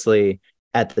closely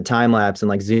at the time lapse and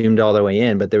like zoomed all the way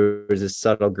in. But there was this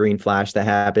subtle green flash that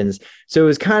happens. So it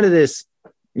was kind of this,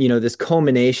 this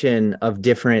culmination of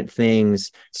different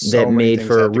things that made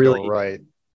for a really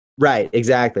right.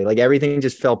 Exactly. Like, everything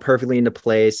just fell perfectly into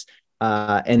place.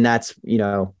 And that's,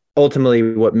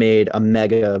 ultimately what made a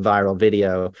mega viral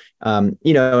video.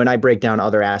 And I break down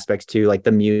other aspects too, like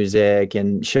the music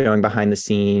and showing behind the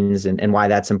scenes, and why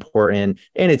that's important.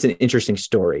 And it's an interesting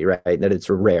story, right? That it's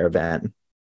a rare event.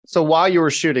 So while you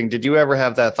were shooting, did you ever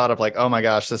have that thought of like, oh my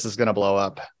gosh, this is going to blow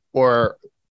up? Or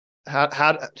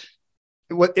I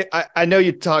know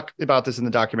you talk about this in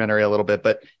the documentary a little bit,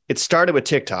 but it started with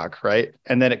TikTok, right?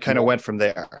 And then it kind of went from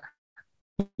there.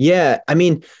 Yeah. I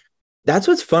mean, that's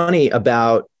what's funny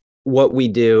about what we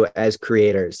do as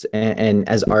creators and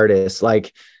as artists.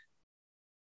 Like,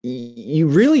 you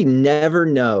really never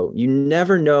know. You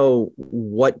never know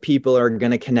what people are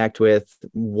going to connect with,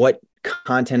 what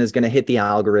content is going to hit the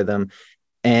algorithm.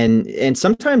 And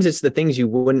sometimes it's the things you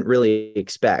wouldn't really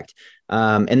expect.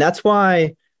 And that's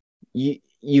why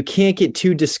you can't get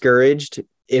too discouraged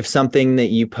if something that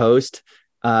you post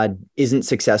isn't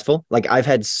successful. Like, I've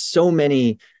had so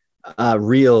many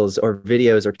reels or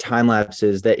videos or time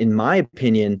lapses that, in my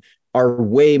opinion, are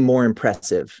way more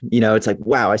impressive. It's like,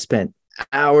 wow, I spent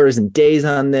hours and days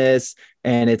on this,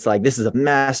 and it's like, this is a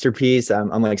masterpiece. I'm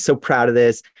like so proud of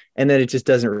this. And then it just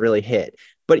doesn't really hit.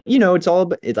 But, it's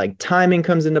all, it's like timing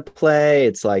comes into play.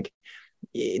 It's like,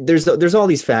 there's all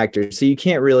these factors. So you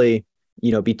can't really,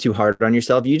 be too hard on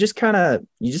yourself. You just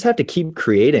have to keep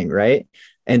creating. Right.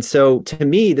 And so to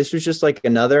me, this was just like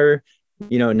another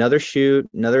shoot,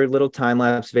 another little time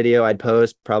lapse video I'd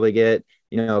post, probably get,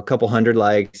 a couple hundred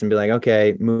likes, and be like,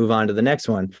 okay, move on to the next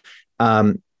one.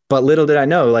 But little did I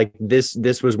know, like, this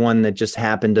was one that just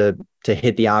happened to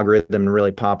hit the algorithm and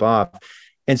really pop off.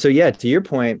 And so, yeah, to your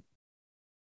point,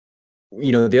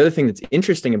 the other thing that's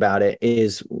interesting about it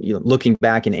is, looking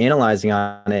back and analyzing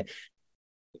on it,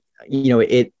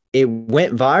 it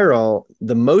went viral,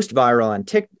 the most viral on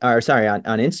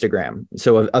on Instagram.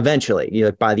 So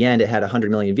eventually, by the end, it had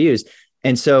 100 million views.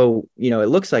 And so, it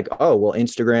looks like, oh, well,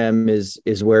 Instagram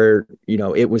is where,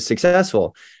 it was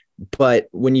successful. But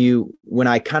when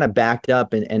I kind of backed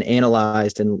up and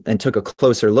analyzed and took a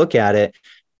closer look at it,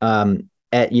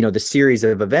 at, the series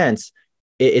of events,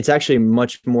 it's actually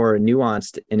much more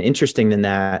nuanced and interesting than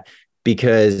that,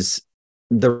 because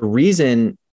the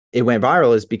reason it went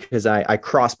viral is because I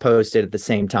cross posted at the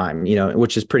same time,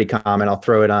 which is pretty common. I'll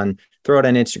throw it on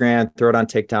Instagram, throw it on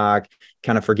TikTok,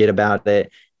 kind of forget about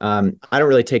it. I don't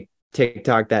really take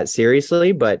TikTok that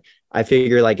seriously, but I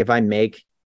figure, like, if I make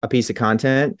a piece of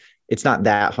content, it's not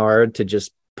that hard to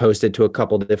just post it to a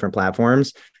couple of different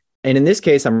platforms. And in this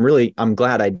case, I'm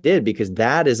glad I did, because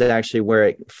that is actually where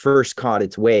it first caught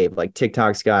its wave. Like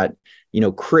TikTok's got,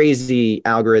 crazy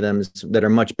algorithms that are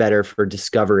much better for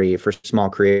discovery for small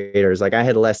creators. Like I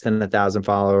had less than 1,000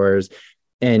 followers,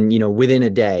 and, within a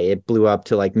day it blew up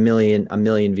to like a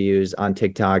million views on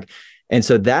TikTok. And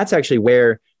so that's actually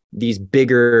where these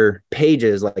bigger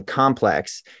pages like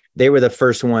Complex, they were the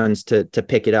first ones to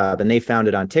pick it up, and they found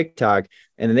it on TikTok,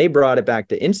 and then they brought it back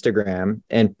to Instagram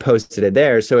and posted it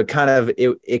there. So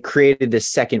it created this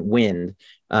second wind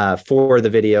for the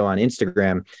video on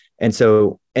Instagram. And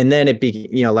then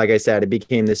like I said, it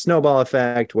became this snowball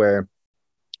effect where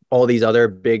all these other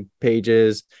big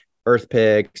pages, Earth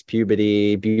Picks,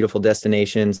 Puberty, Beautiful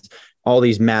Destinations, all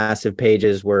these massive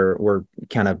pages were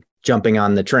kind of jumping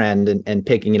on the trend and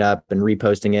picking it up and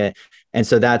reposting it. And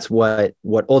so that's what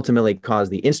ultimately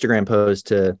caused the Instagram post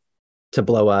to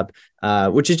blow up,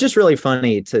 which is just really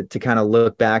funny to kind of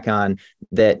look back on,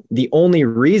 that the only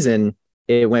reason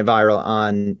it went viral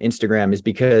on Instagram is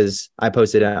because I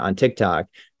posted it on TikTok,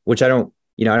 which I don't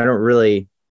really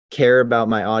care about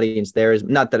my audience there. Is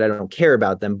not that I don't care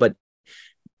about them, but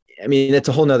I mean, that's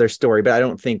a whole nother story. But I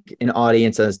don't think an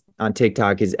audience on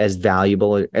TikTok is as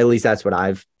valuable. At least that's what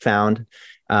I've found.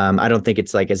 I don't think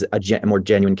it's like as a more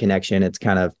genuine connection. It's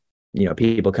kind of,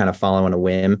 people kind of follow on a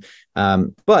whim.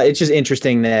 But it's just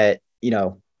interesting that,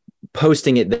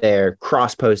 posting it there,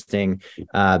 cross posting,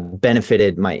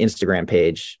 benefited my Instagram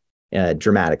page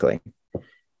dramatically.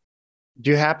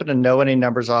 Do you happen to know any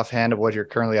numbers offhand of what you're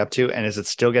currently up to? And is it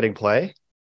still getting play?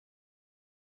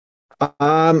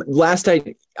 Last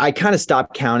I kind of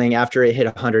stopped counting after it hit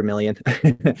 100 million.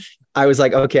 I was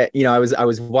like, okay, I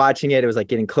was watching it. It was like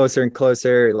getting closer and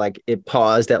closer. Like it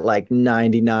paused at like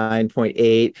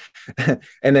 99.8.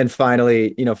 And then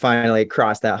finally it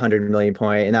crossed that 100 million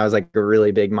point. And that was like a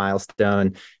really big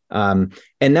milestone. And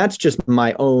that's just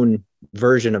my own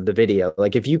version of the video.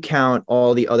 Like if you count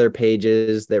all the other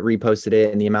pages that reposted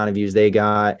it and the amount of views they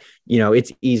got,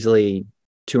 it's easily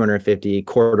 250,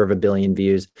 250 million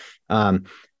views.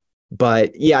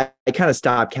 But yeah, I kind of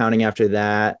stopped counting after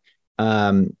that.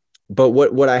 But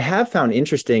what I have found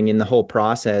interesting in the whole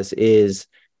process is,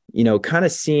 kind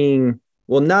of seeing,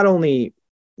 well, not only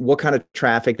what kind of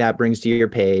traffic that brings to your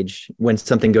page when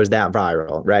something goes that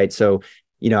viral, right? So,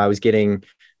 I was getting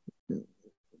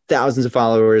thousands of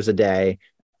followers a day.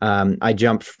 I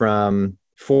jumped from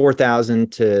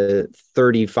 4,000 to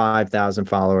 35,000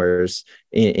 followers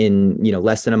in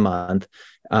less than a month.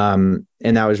 And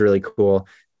that was really cool.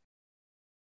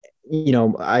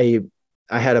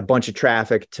 I had a bunch of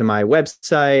traffic to my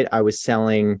website. I was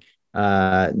selling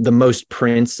the most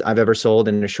prints I've ever sold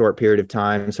in a short period of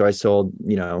time. So I sold,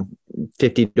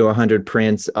 50 to 100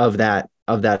 prints of that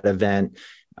event,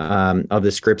 of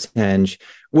the Scripps-Henge,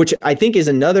 which I think is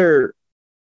another,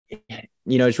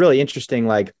 it's really interesting.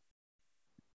 Like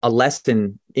a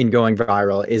lesson in going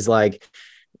viral is like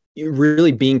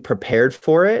really being prepared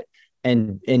for it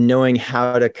and knowing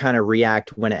how to kind of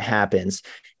react when it happens.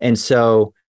 And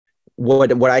so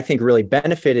what I think really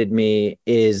benefited me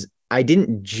is I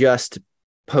didn't just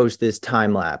post this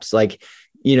time lapse. Like,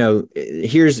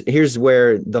 here's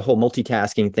where the whole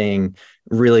multitasking thing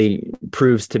really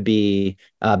proves to be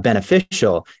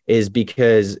beneficial, is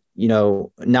because,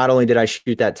 not only did I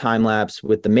shoot that time lapse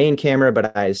with the main camera,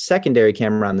 but I had a secondary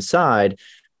camera on the side.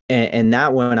 And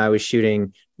that one I was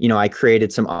shooting, I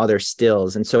created some other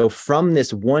stills. And so from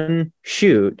this one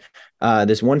shoot,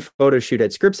 this one photo shoot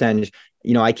at Scripps-Henge,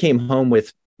 I came home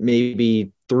with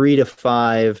maybe 3 to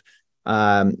 5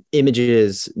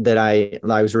 images that I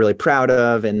was really proud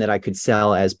of and that I could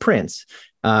sell as prints.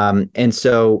 And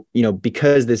so,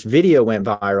 because this video went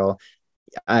viral,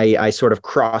 I sort of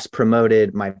cross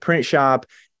promoted my print shop.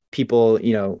 People,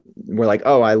 were like,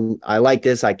 oh, I like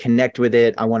this. I connect with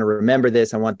it. I want to remember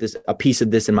this. I want a piece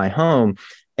of this in my home.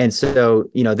 And so,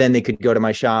 then they could go to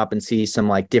my shop and see some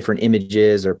like different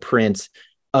images or prints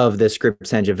of the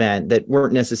Scripps-Henge event that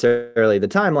weren't necessarily the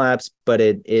time lapse, but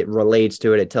it relates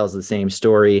to it. It tells the same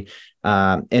story.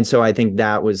 And so I think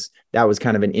that was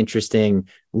kind of an interesting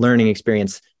learning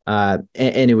experience. And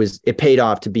it paid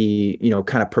off to be,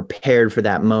 kind of prepared for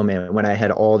that moment when I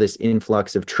had all this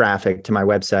influx of traffic to my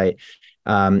website.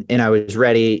 And I was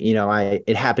ready.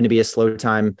 It happened to be a slow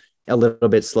time, a little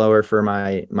bit slower for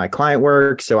my client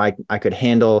work. So I could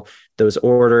handle those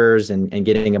orders and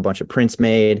getting a bunch of prints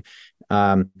made.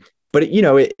 But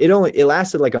it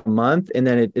lasted like a month, and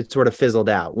then it sort of fizzled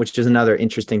out, which is another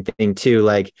interesting thing too.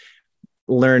 Like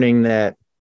learning that,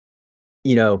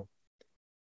 your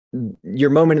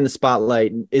moment in the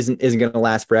spotlight isn't going to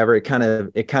last forever. It kind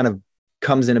of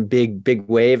comes in a big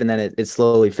wave, and then it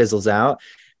slowly fizzles out.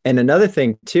 And another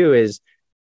thing too is,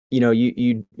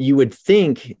 you would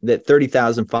think that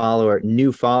 30,000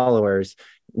 new followers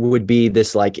would be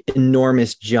this like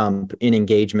enormous jump in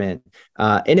engagement.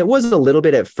 And it was a little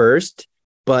bit at first,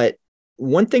 but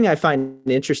one thing I find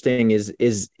interesting is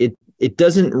it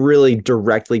doesn't really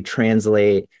directly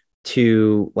translate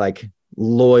to like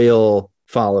loyal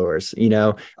followers.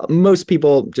 Most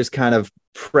people just kind of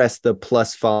press the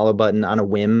plus follow button on a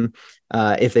whim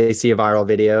if they see a viral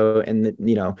video. And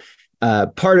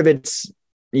part of it's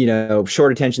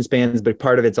short attention spans, but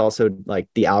part of it's also like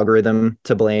the algorithm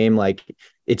to blame. Like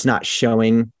it's not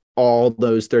showing all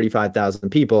those 35,000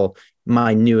 people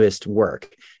my newest work.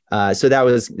 So that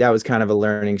was kind of a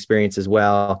learning experience as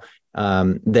well.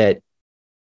 There's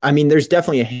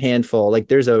definitely a handful, like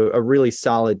there's a really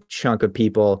solid chunk of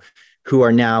people who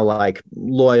are now like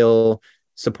loyal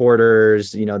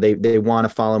supporters. They want to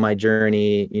follow my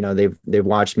journey. They've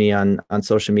watched me on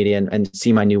social media and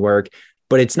see my new work,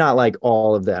 but it's not like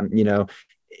all of them.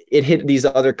 It hit these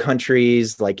other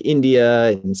countries like India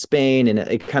and Spain, and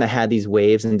it kind of had these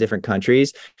waves in different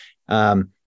countries. And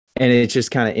it's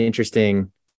just kind of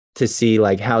interesting to see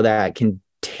like how that can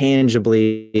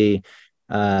tangibly,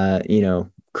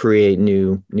 create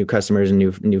new customers and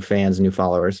new fans and new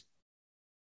followers.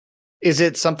 Is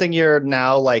it something you're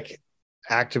now like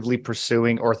actively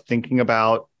pursuing or thinking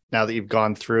about now that you've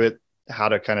gone through it, how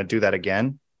to kind of do that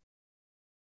again?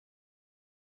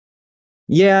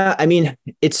 Yeah,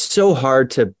 it's so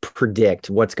hard to predict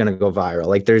what's going to go viral.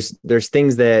 Like there's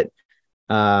things that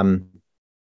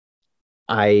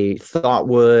I thought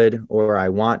would, or I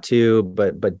want to,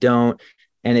 but don't.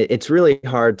 And it's really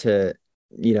hard to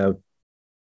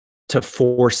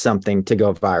force something to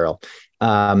go viral.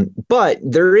 But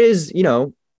there is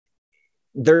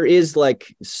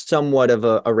like somewhat of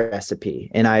a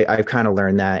recipe, and I've kind of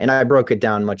learned that, and I broke it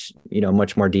down much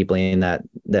more deeply in that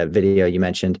video you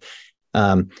mentioned.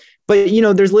 But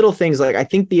there's little things like I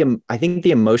think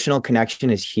the emotional connection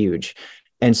is huge,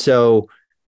 and so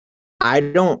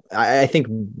I think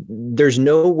there's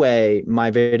no way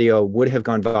my video would have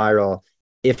gone viral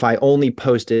if I only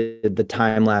posted the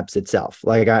time lapse itself.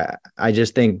 Like I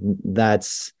just think that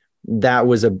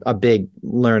was a big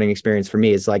learning experience for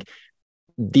me. It's like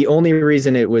the only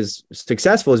reason it was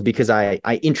successful is because I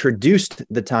introduced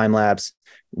the time lapse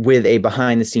with a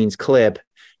behind the scenes clip,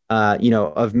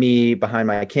 of me behind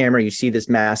my camera. You see this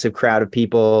massive crowd of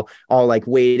people all like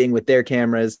waiting with their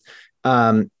cameras.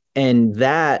 And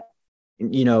that,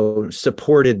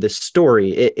 supported the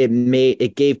story.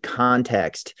 It gave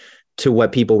context to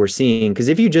what people were seeing. Because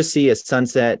if you just see a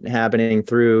sunset happening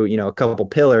through, a couple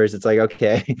pillars, it's like,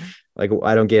 okay, like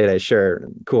I don't get it. Sure,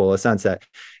 cool, a sunset.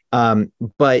 But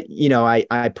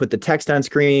I put the text on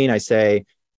screen. I say,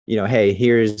 hey,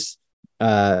 here's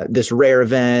this rare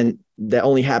event that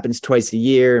only happens twice a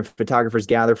year. Photographers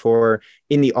gather for.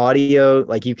 In the audio,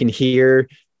 like you can hear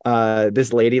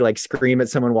this lady like scream at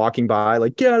someone walking by,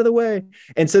 like, get out of the way.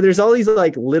 And so there's all these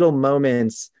like little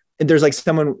moments, and there's like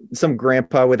some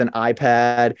grandpa with an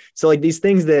iPad. So like these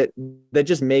things that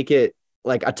just make it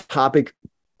like a topic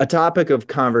of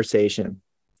conversation.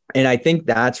 And I think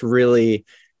that's really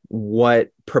what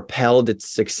propelled its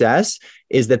success,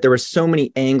 is that there were so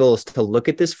many angles to look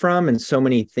at this from, and so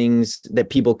many things that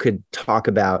people could talk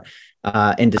about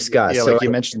and discuss. Yeah, so like you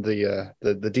mentioned the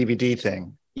DVD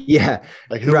thing. Yeah.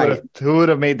 Like who would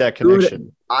have made that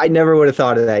connection? I never would have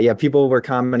thought of that. Yeah. People were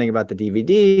commenting about the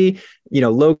DVD,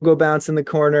 logo bounce in the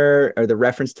corner, or the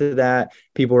reference to that.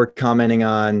 People were commenting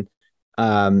on,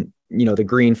 the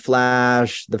green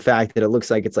flash, the fact that it looks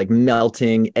like it's like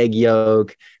melting egg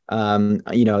yolk.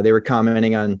 They were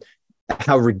commenting on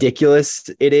how ridiculous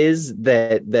it is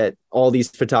that all these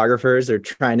photographers are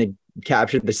trying to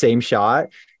capture the same shot,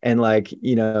 and like,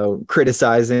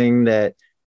 criticizing that,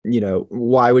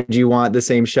 why would you want the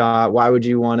same shot? Why would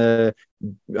you want to,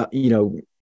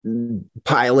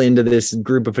 pile into this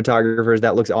group of photographers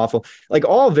that looks awful? Like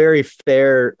all very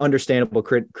fair, understandable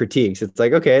critiques. It's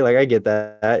like, okay, like I get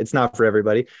that. It's not for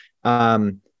everybody.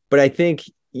 But I think,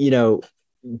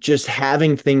 just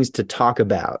having things to talk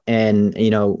about, and,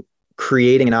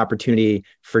 creating an opportunity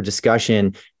for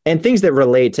discussion and things that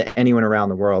relate to anyone around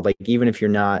the world. Like, even if you're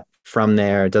not from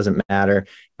there, it doesn't matter.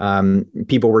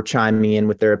 People were chiming in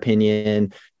with their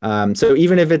opinion. So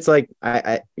even if it's like,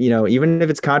 even if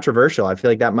it's controversial, I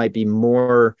feel like that might be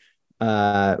more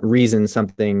reason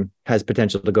something has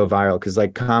potential to go viral. Cause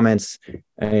like comments,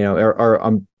 are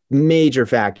a major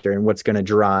factor in what's going to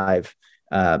drive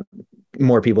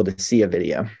more people to see a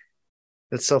video.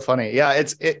 It's so funny. Yeah.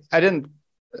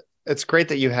 It's great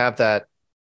that you have that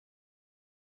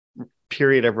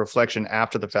period of reflection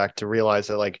after the fact to realize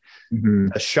that like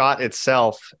the shot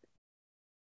itself,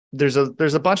 there's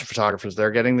a bunch of photographers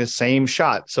there getting the same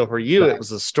shot. So for you, it was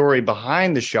the story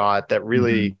behind the shot that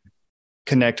really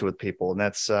connected with people. And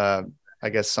that's, I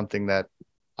guess, something that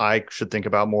I should think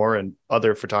about more, and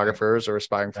other photographers or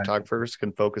aspiring photographers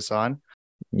can focus on.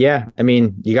 Yeah. I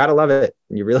mean, you got to love it.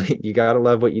 You got to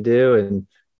love what you do. And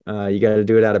you got to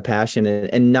do it out of passion,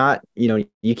 and not,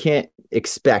 you can't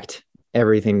expect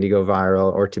everything to go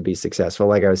viral or to be successful.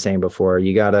 Like I was saying before,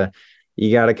 you gotta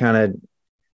kind of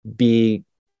be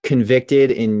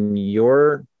convicted in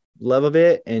your love of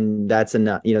it, and that's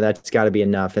enough. That's got to be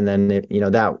enough. And then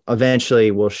that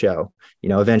eventually will show.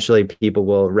 Eventually people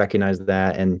will recognize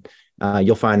that, and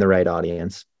you'll find the right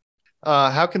audience.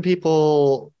 How can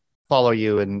people follow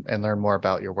you and learn more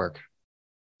about your work?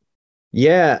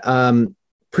 Yeah,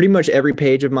 pretty much every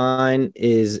page of mine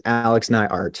is Alex Nye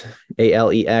Art,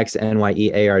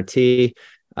 AlexNyeart.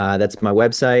 That's my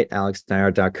website,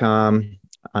 alexnyeart.com.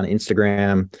 On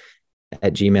Instagram,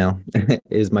 at Gmail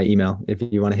is my email if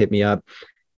you want to hit me up.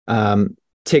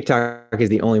 TikTok is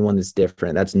the only one that's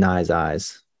different. That's Nye's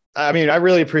Eyes. I mean, I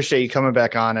really appreciate you coming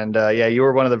back on, and you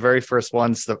were one of the very first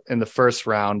ones in the first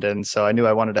round, and so I knew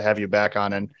I wanted to have you back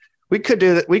on, and we could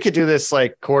do that. We could do this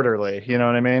like quarterly. You know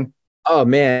what I mean? Oh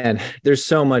man, there's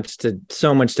so much to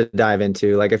dive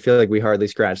into. Like, I feel like we hardly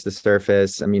scratched the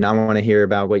surface. I mean, I want to hear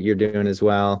about what you're doing as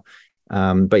well.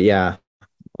 But yeah,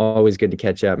 always good to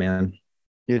catch up, man.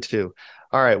 You too.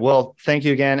 All right. Well, thank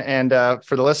you again. And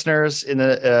for the listeners,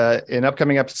 in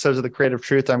upcoming episodes of The Creative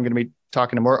Truth, I'm going to be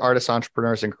talking to more artists,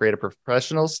 entrepreneurs, and creative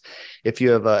professionals. If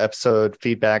you have episode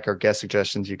feedback or guest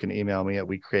suggestions, you can email me at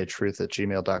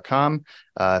wecreatetruth@gmail.com.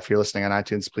 If you're listening on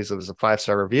iTunes, please leave us a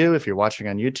 5-star review. If you're watching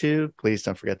on YouTube, please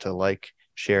don't forget to like,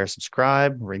 share,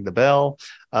 subscribe, ring the bell.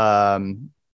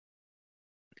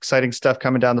 Exciting stuff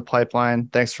coming down the pipeline.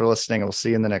 Thanks for listening. We'll see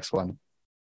you in the next one.